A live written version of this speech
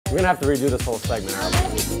We're gonna have to redo this whole segment.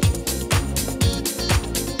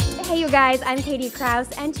 Hey you guys, I'm Katie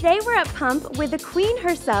Krause, and today we're at Pump with the queen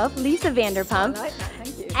herself, Lisa Vanderpump. I like that,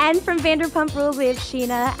 thank you. And from Vanderpump Rules, we have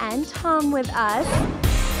Scheana and Tom with us.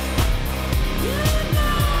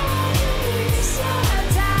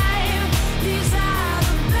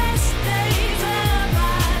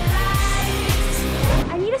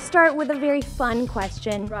 I need to start with a very fun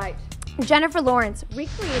question. Right. Jennifer Lawrence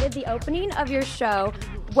recreated the opening of your show.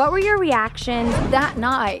 What were your reactions? That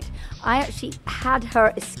night, I actually had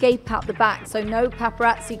her escape out the back, so no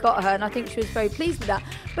paparazzi got her, and I think she was very pleased with that.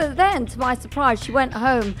 But then, to my surprise, she went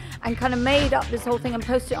home and kind of made up this whole thing and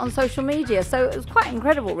posted it on social media. So it was quite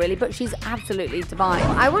incredible, really, but she's absolutely divine.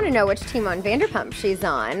 I want to know which team on Vanderpump she's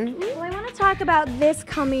on. Well, I want to talk about this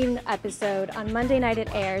coming episode on Monday night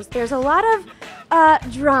it airs. There's a lot of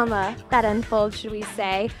drama that unfolds, should we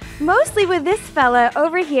say. Mostly with this fella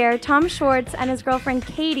over here, Tom Schwartz, and his girlfriend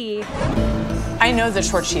Katie. I know that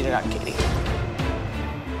Schwartz cheated on Katie.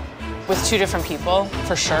 With two different people,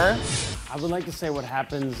 for sure. I would like to say what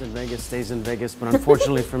happens in Vegas stays in Vegas, but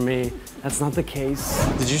unfortunately for me, that's not the case.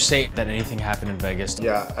 Did you say that anything happened in Vegas?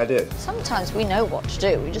 Yeah, I did. Sometimes we know what to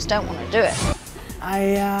do, we just don't want to do it.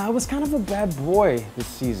 I was kind of a bad boy this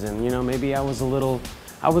season. You know, maybe I was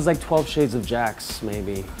like 12 shades of Jax,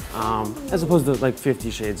 maybe, as opposed to like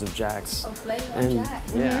 50 shades of Jax. Oh, blame it on And Jack.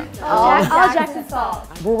 yeah, All Jackson's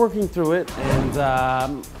fault. we're working through it, and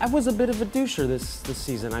I was a bit of a doucher this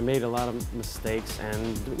season. I made a lot of mistakes,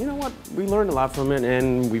 and you know what? We learned a lot from it,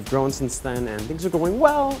 and we've grown since then, and things are going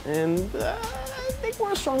well, and I think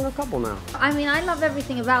we're a stronger couple now. I mean, I love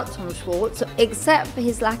everything about Tom Schwartz, except for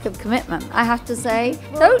his lack of commitment, I have to say.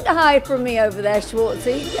 Don't hide from me over there,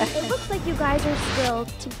 Schwartzy. It looks like you guys are still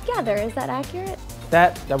together. Is that accurate?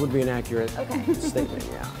 That would be an accurate Okay. statement,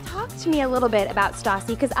 yeah. Talk to me a little bit about Stassi,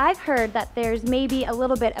 because I've heard that there's maybe a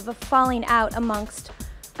little bit of a falling out amongst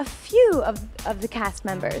a few of the cast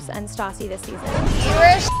members and Stassi this season. You were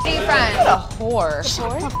a shitty friend. What a whore.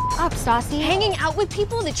 Shut up, Stassi. Hanging out with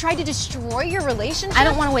people that tried to destroy your relationship? I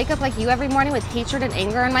don't want to wake up like you every morning with hatred and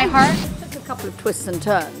anger in my heart. It took a couple of twists and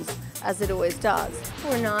turns, as it always does.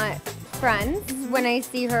 We're not friends. When I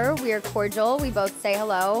see her, we are cordial. We both say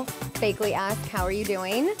hello, fakely ask, how are you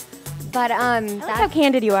doing? But I like how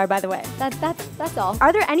candid you are, by the way. that's all.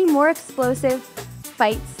 Are there any more explosive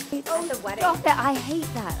fights? Oh, the wedding. Stop it, I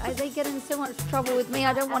hate that. They get in so much trouble with me,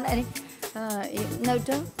 I don't want any... no,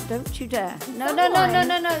 don't you dare. No.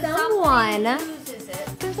 Someone.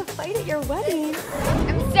 There's a fight at your wedding.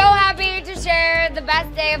 I'm so happy to share the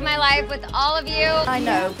best day of my life with all of you. I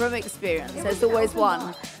know, from experience, there's always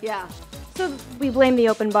one. Yeah. So we blame the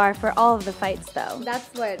open bar for all of the fights, though. That's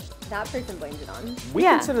what that person blames it on. We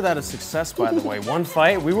Yeah. consider that a success, by the way. One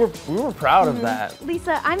fight, we were proud of that.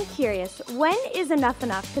 Lisa, I'm curious, when is enough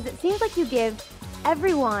enough? Because it seems like you give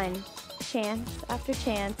everyone chance after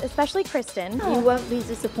chance, especially Kristen. You won't be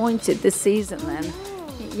disappointed this season then.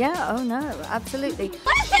 Yeah, oh no, absolutely.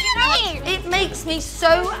 It makes me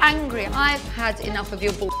so angry. I've had enough of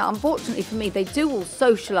your bull. Unfortunately for me, they do all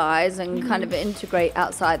socialise and kind of integrate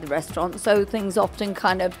outside the restaurant, so things often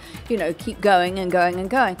kind of, you know, keep going and going and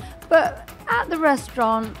going. But at the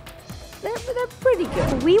restaurant, they're pretty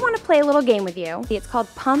good. We want to play a little game with you. It's called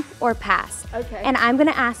Pump or Pass. Okay. And I'm going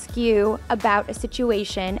to ask you about a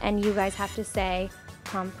situation, and you guys have to say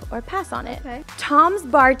pump or pass on it. Okay. Tom's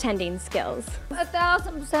bartending skills.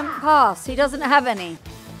 1,000% pass. He doesn't have any.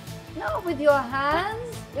 Not with your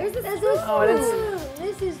hands. There's a spoon.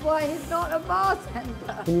 This is why he's not a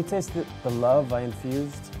bartender. Can you taste the love I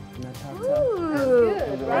infused in that cocktail? Ooh, that's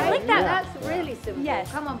good, right? I like that. That's really simple.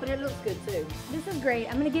 Yes. Come on, but it looks good too. This is great.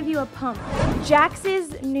 I'm going to give you a pump.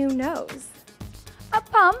 Jax's new nose. A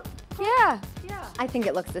pump? Yeah. I think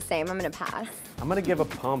it looks the same. I'm gonna pass. I'm gonna give a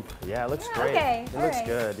pump. Yeah, it looks great. Okay. It looks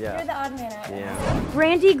good, yeah. You're the odd man out. Yeah.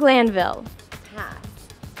 Brandy Glanville. Pass.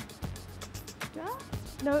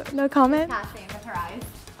 No comment? Passing with her eyes.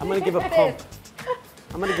 I'm gonna give a pump.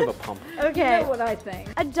 I'm gonna give a pump. Okay. You know what I think.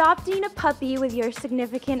 Adopting a puppy with your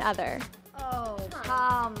significant other. Oh,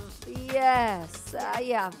 yes.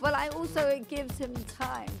 Yeah. Well, it gives him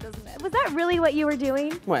time, doesn't it? Was that really what you were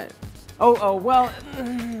doing? What? Oh, well,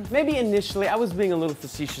 maybe initially I was being a little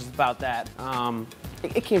facetious about that.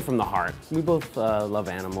 It came from the heart. We both love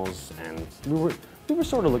animals, and we were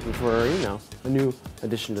sort of looking for, you know, a new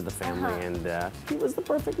addition to the family, and he was the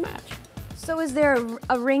perfect match. So is there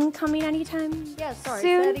a ring coming anytime? Yeah, sorry,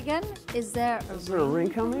 soon? say it again. Is there a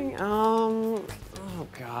ring coming? Oh,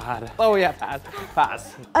 God. Oh, yeah,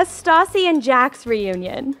 pass. A Stassi and Jax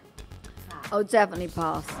reunion. Oh, definitely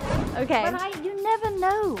pass. Okay. But you never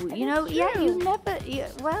know, you know? Yeah, you never,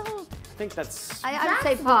 well... think that's I'd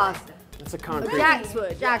say pass. a concrete. Jax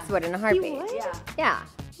would. Jax would in a heartbeat. would? Yeah.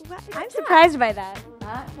 I'm surprised by that.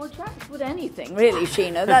 Well, Jax would anything, really,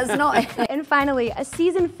 Scheana. That's not. And finally, a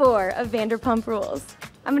season 4 of Vanderpump Rules.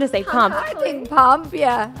 I'm gonna say pump. I think pump,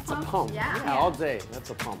 yeah. That's a pump. Yeah, all day.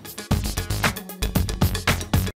 That's a pump.